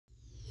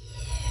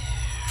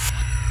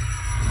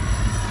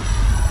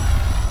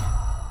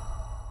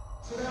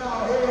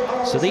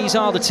So these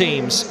are the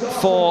teams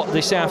for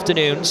this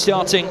afternoon,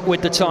 starting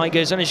with the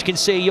Tigers. And as you can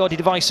see, Jordi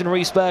de Wijs and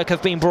Riesberg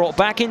have been brought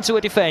back into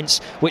a defence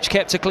which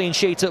kept a clean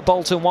sheet at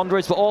Bolton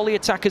Wanderers, but all the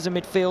attackers in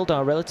midfield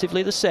are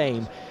relatively the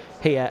same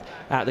here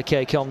at the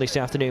KCOM this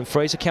afternoon.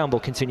 Fraser Campbell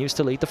continues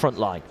to lead the front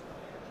line.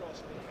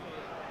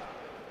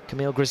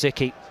 Kamil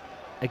Grzycki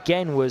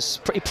again was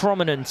pretty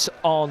prominent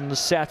on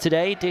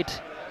Saturday, did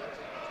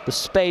the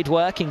spade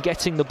work in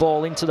getting the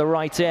ball into the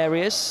right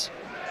areas.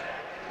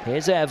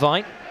 Here's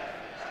Irvine.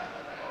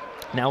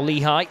 Now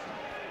Lehigh,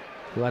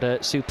 who had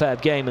a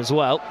superb game as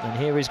well. And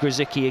here is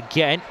Grzycki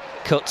again,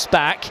 cuts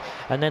back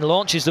and then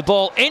launches the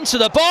ball into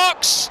the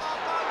box.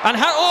 And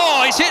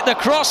it's hit the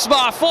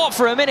crossbar. Thought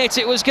for a minute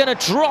it was going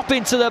to drop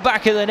into the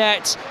back of the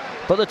net.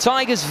 But the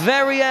Tigers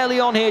very early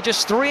on here,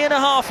 just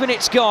 3.5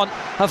 minutes gone,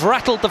 have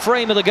rattled the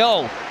frame of the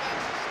goal.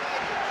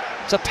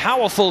 It's a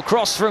powerful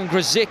cross from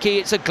Grzycki.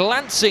 It's a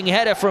glancing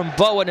header from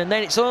Bowen, and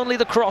then it's only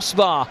the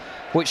crossbar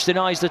which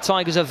denies the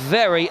Tigers a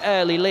very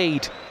early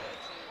lead.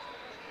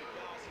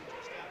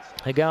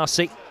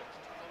 Agassi,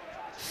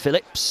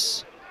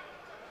 Phillips,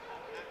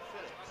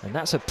 and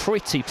that's a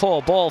pretty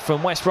poor ball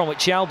from West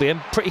Bromwich Albion,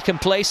 pretty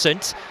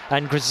complacent,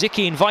 and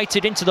Grzycki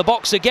invited into the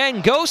box again,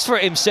 goes for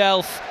it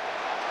himself,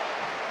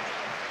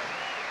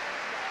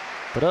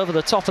 but over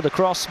the top of the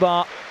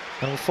crossbar,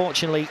 and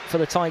unfortunately for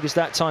the Tigers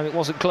that time it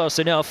wasn't close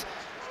enough,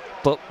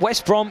 but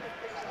West Brom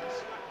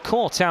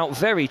caught out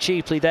very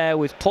cheaply there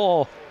with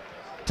poor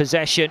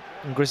possession,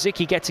 and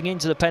Grzycki getting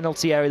into the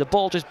penalty area. The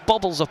ball just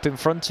bobbles up in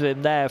front of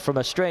him there from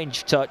a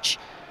strange touch,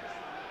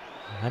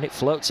 and it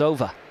floats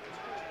over.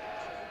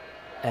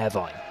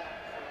 Irvine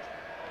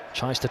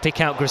tries to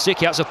pick out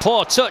Grzycki. That's a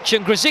poor touch,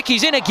 and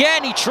Grzycki's in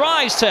again. He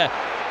tries to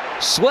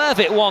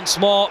swerve it once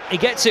more. He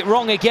gets it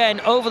wrong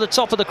again over the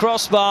top of the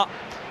crossbar.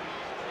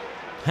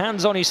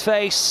 Hands on his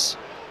face.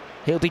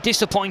 He'll be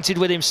disappointed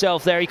with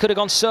himself there. He could have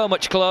gone so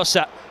much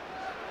closer.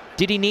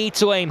 Did he need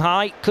to aim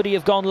high? Could he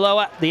have gone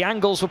lower? The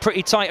angles were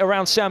pretty tight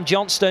around Sam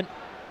Johnston.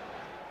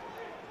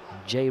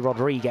 Jay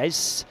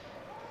Rodriguez,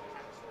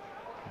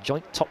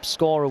 joint top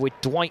scorer with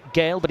Dwight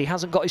Gale, but he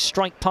hasn't got his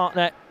strike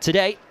partner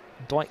today.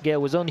 Dwight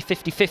Gale was only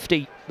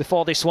 50-50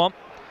 before this one,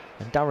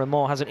 and Darren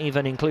Moore hasn't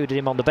even included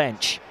him on the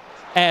bench.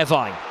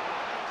 Irvine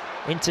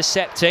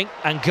intercepting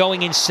and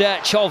going in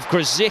search of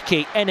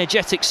Grzycki.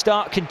 Energetic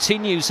start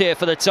continues here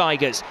for the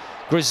Tigers.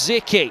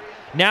 Grzycki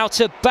now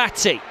to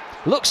Batty.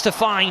 Looks to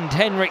find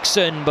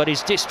Henriksen, but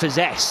is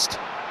dispossessed.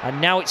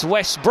 And now it's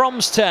West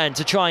Brom's turn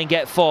to try and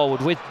get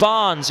forward with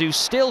Barnes, who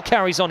still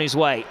carries on his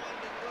way.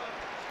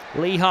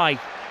 Lehigh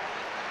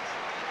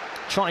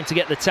trying to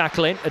get the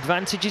tackle in.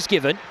 Advantage is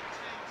given.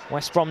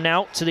 West Brom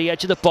now to the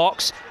edge of the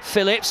box.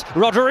 Phillips,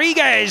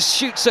 Rodriguez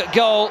shoots at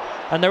goal.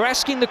 And they're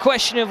asking the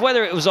question of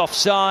whether it was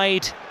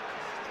offside.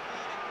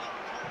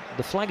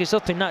 The flag is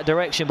up in that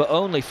direction, but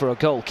only for a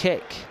goal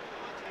kick.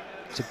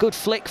 It's a good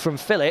flick from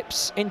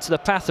Phillips into the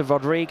path of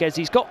Rodriguez.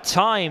 He's got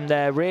time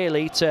there,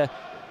 really, to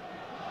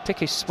pick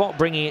his spot,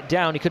 bringing it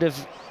down. He could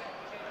have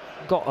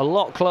got a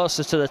lot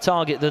closer to the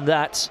target than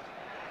that.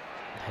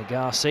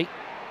 Agassi.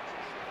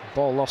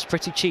 Ball lost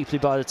pretty cheaply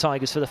by the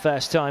Tigers for the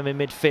first time in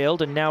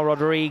midfield. And now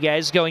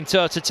Rodriguez going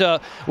toe-to-toe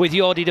with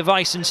Jordi de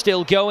Wijs and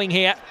still going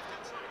here.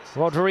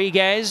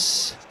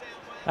 Rodriguez.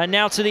 And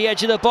now to the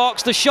edge of the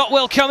box. The shot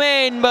will come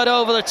in, but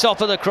over the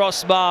top of the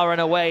crossbar and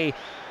away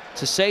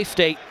to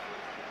safety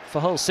for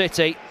Hull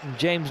City.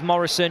 James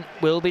Morrison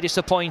will be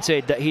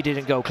disappointed that he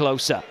didn't go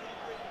closer.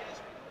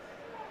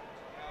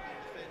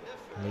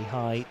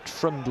 Lehigh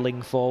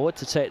trundling forward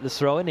to take the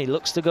throw in. He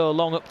looks to go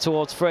long up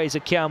towards Fraser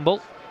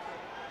Campbell.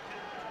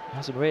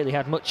 Hasn't really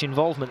had much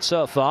involvement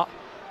so far.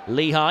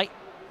 Lehigh,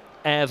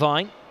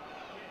 Irvine.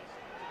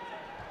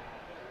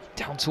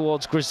 Down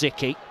towards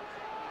Grzycki.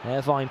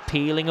 Irvine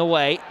peeling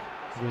away.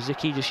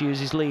 Grzycki just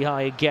uses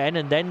Lehigh again,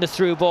 and then the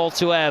through ball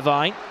to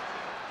Irvine.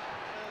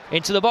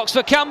 Into the box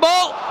for Campbell,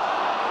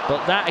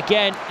 but that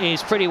again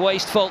is pretty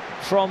wasteful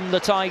from the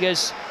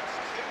Tigers.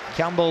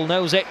 Campbell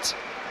knows it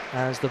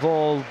as the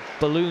ball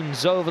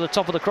balloons over the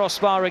top of the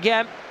crossbar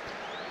again.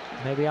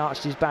 Maybe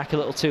arched his back a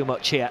little too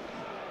much here.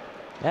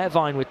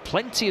 Irvine with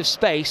plenty of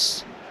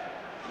space,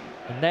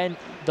 and then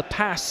the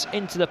pass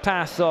into the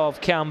path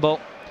of Campbell,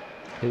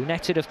 who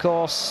netted of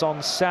course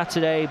on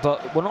Saturday,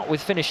 but we're not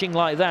with finishing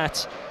like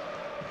that.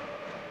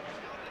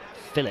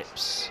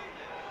 Phillips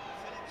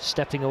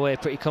stepping away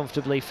pretty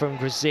comfortably from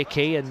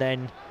Grzycki, and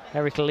then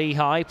Eric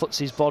Lehigh puts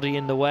his body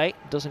in the way.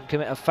 Doesn't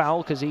commit a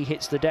foul because he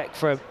hits the deck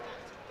from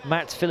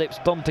Matt Phillips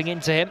bumping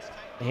into him.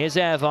 Here's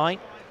Irvine.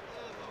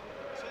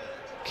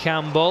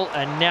 Campbell,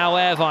 and now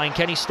Irvine.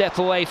 Can he step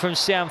away from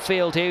Sam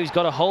Field here? He's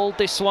got to hold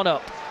this one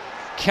up.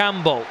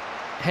 Campbell.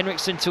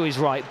 Henriksen to his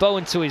right.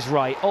 Bowen to his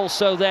right.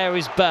 Also there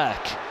is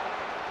Burke.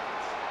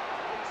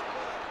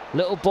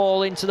 Little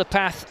ball into the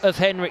path of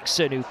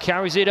Henriksen, who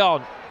carries it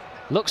on.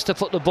 Looks to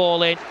put the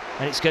ball in,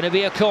 and it's going to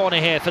be a corner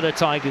here for the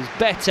Tigers.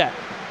 Better.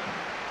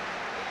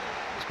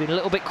 It's been a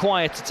little bit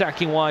quiet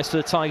attacking-wise for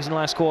the Tigers in the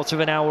last quarter of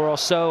an hour or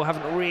so.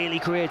 Haven't really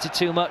created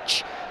too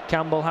much.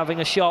 Campbell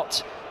having a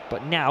shot,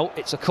 but now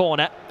it's a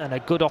corner and a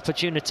good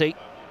opportunity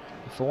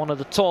for one of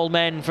the tall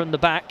men from the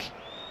back,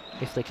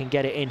 if they can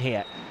get it in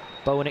here.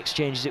 Bowen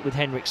exchanges it with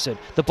Henriksen.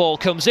 The ball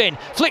comes in,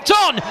 flicked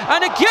on,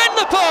 and again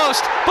the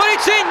post, but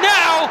it's in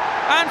now,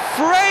 and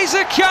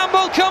Fraser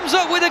Campbell comes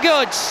up with the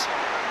goods.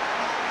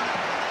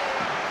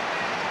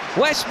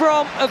 West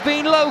Brom have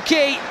been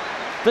low-key.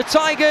 The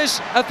Tigers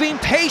have been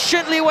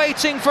patiently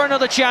waiting for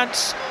another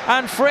chance,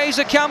 and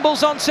Fraser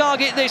Campbell's on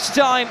target this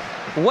time.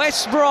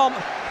 West Brom,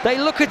 they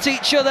look at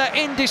each other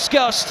in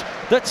disgust.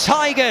 The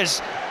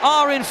Tigers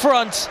are in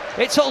front.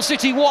 It's Hull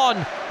City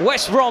 1,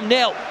 West Brom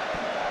 0.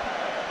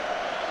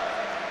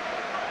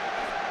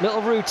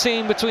 Little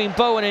routine between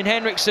Bowen and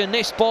Henriksen.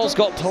 This ball's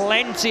got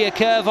plenty of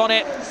curve on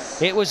it.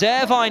 It was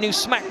Irvine who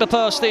smacked the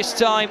post this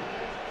time,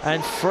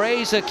 and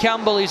Fraser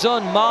Campbell is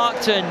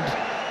unmarked and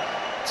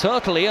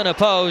totally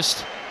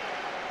unopposed.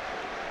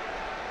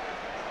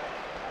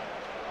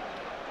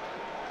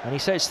 And he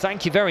says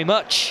thank you very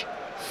much.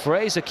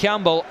 Fraser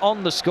Campbell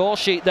on the score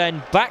sheet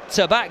then.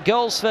 Back-to-back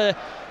goals for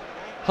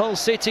Hull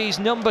City's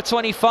number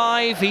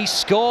 25. He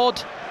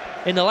scored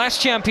in the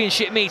last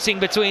championship meeting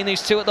between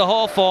these two at the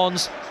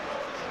Hawthorns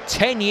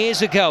 10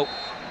 years ago.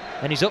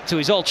 And he's up to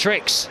his old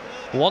tricks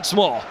once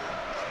more.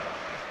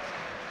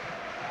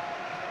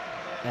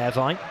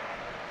 Irvine.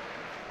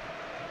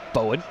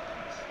 Bowen.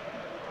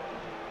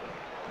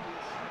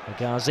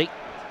 Hegazi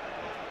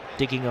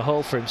digging a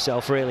hole for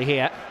himself really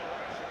here.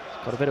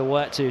 Got a bit of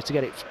work to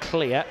get it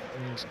clear,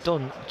 and he's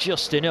done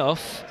just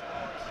enough.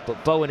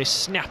 But Bowen is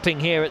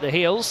snapping here at the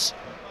heels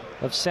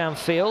of Sam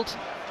Field.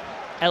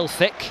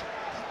 Elphick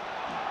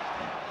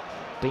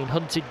being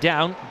hunted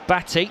down.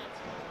 Batty.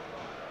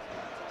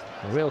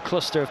 A real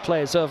cluster of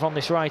players over on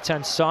this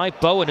right-hand side.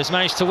 Bowen has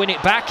managed to win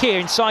it back here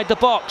inside the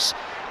box.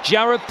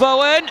 Jarrod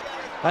Bowen,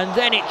 and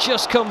then it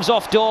just comes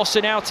off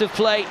Dawson out of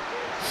play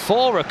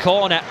for a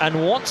corner.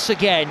 And once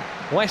again,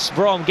 West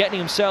Brom getting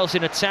themselves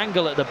in a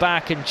tangle at the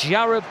back, and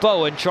Jarrod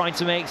Bowen trying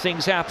to make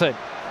things happen.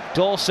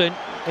 Dawson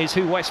is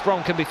who West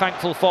Brom can be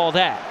thankful for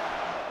there.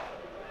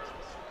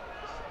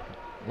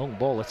 Long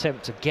ball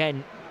attempt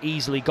again,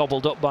 easily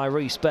gobbled up by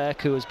Reece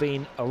Burke, who has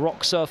been a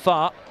rock so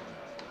far.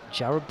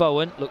 Jarrod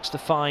Bowen looks to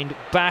find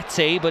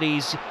Batty, but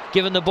he's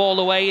given the ball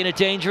away in a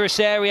dangerous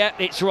area.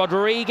 It's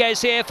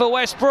Rodriguez here for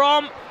West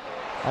Brom.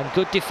 And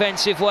good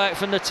defensive work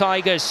from the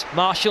Tigers.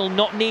 Marshall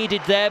not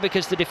needed there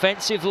because the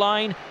defensive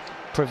line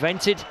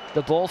prevented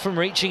the ball from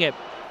reaching him.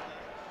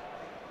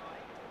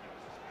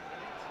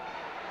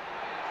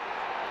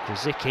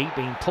 Grzycki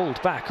being pulled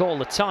back all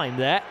the time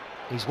there.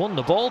 He's won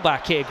the ball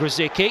back here,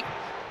 Grzycki.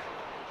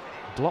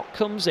 Block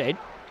comes in.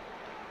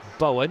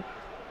 Bowen.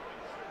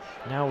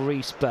 Now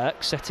Reece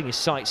Burke setting his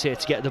sights here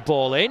to get the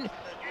ball in.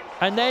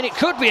 And then it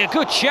could be a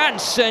good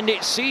chance, and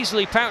it's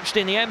easily pouched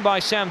in the end by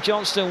Sam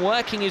Johnston,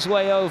 working his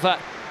way over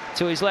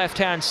to his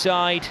left-hand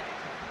side.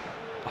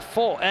 I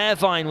thought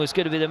Irvine was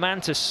going to be the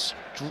man to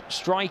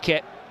strike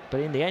it, but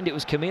in the end it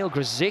was Kamil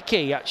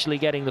Grzycki actually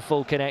getting the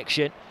full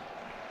connection.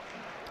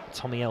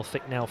 Tommy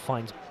Elphick now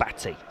finds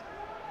Batty.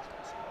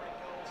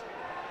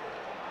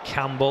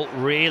 Campbell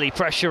really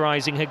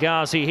pressurising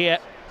Hegazi here,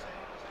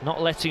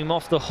 not letting him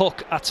off the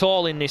hook at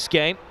all in this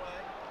game.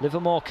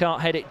 Livermore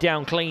can't head it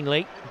down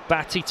cleanly.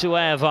 Batty to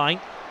Irvine.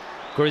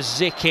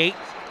 Grzycki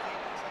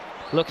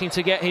looking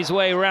to get his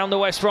way around the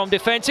West Brom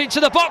defence into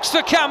the box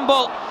for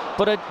Campbell,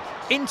 but an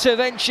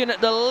intervention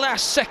at the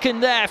last second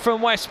there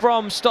from West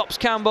Brom stops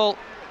Campbell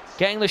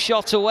getting the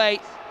shot away.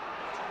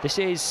 This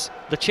is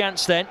the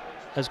chance then,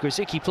 as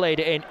Grzycki played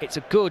it in. It's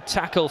a good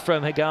tackle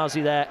from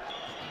Hegazi there.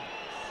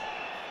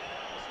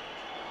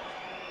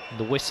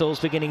 The whistle's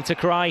beginning to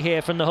cry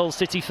here from the Hull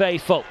City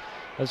faithful,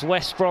 as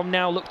West Brom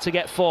now look to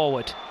get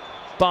forward.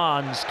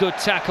 Barnes, good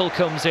tackle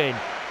comes in.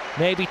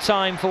 Maybe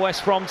time for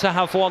West Brom to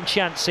have one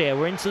chance here.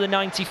 We're into the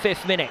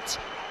 95th minute.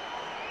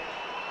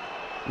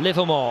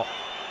 Livermore.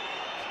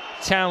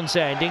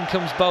 Townsend, in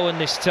comes Bowen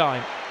this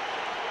time.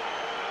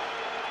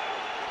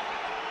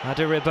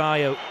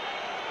 Adebayo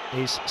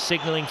is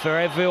signalling for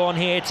everyone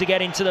here to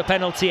get into the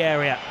penalty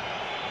area.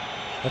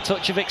 A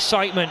touch of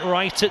excitement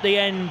right at the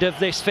end of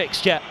this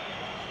fixture.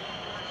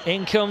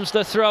 In comes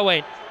the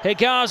throw-in.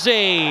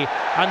 Hegazi,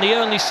 and the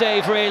only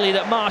save really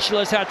that Marshall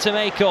has had to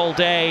make all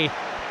day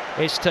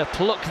is to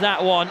pluck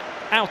that one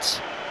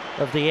out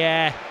of the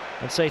air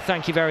and say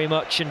thank you very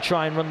much and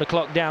try and run the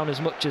clock down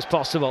as much as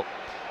possible.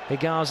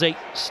 Hegazi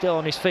still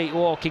on his feet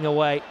walking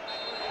away.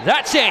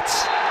 That's it!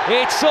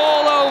 It's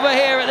all over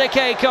here at the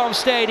KCOM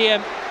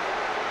Stadium.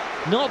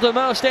 Not the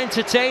most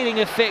entertaining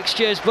of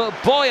fixtures, but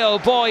boy oh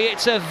boy,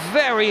 it's a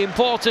very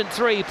important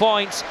 3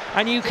 points,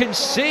 and you can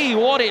see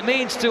what it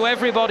means to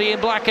everybody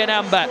in black and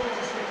amber.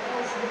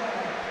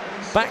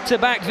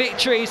 Back-to-back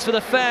victories for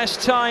the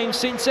first time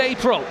since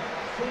April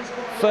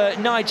for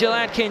Nigel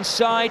Adkins'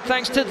 side,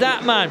 thanks to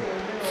that man,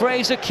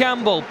 Fraser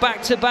Campbell.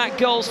 Back-to-back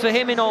goals for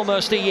him in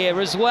almost a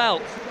year as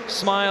well.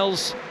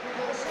 Smiles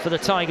for the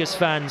Tigers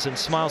fans and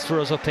smiles for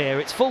us up here.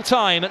 It's full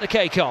time at the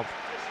KCOM,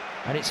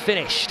 and it's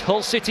finished.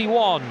 Hull City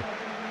 1,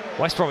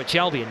 West Bromwich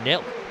Albion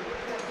 0.